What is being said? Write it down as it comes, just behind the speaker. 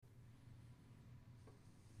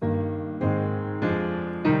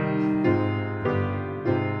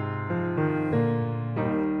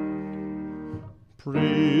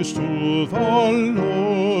Praise to the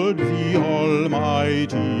Lord, the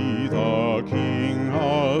Almighty, the King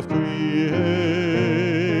of creation.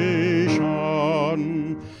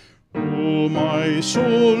 O my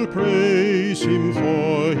soul, praise him,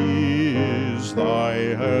 for he is thy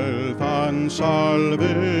health and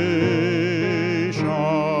salvation.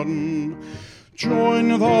 Join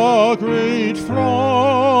the great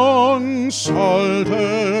throng,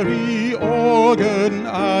 psaltery, organ,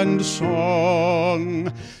 and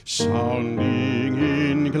song, sounding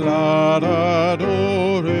in glad adoration.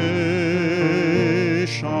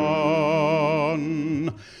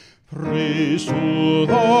 Praise to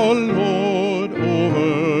the Lord,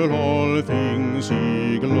 over all things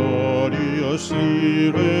he gloriously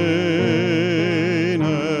reigneth.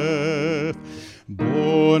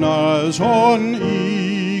 Borne as on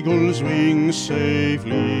eagle's wings,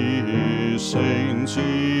 safely his saints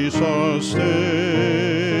he sustaineth.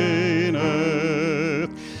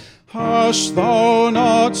 Hast thou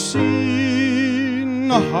not seen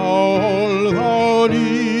how all thou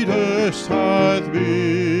needest hath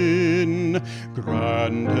been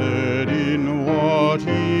granted in what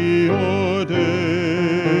he ordaineth?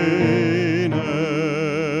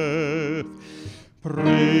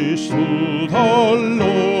 Praise to the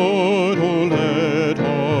Lord, O let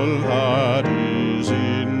all that is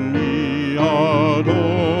in me adore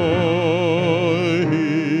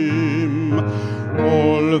him.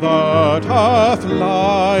 All that hath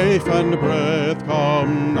life and breath,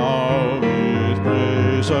 come now with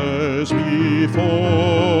praises before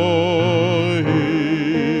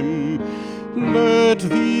him. Let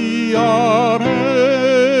the Amen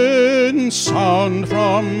sound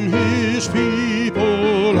from his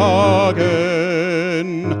people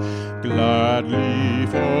again, gladly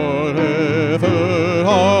for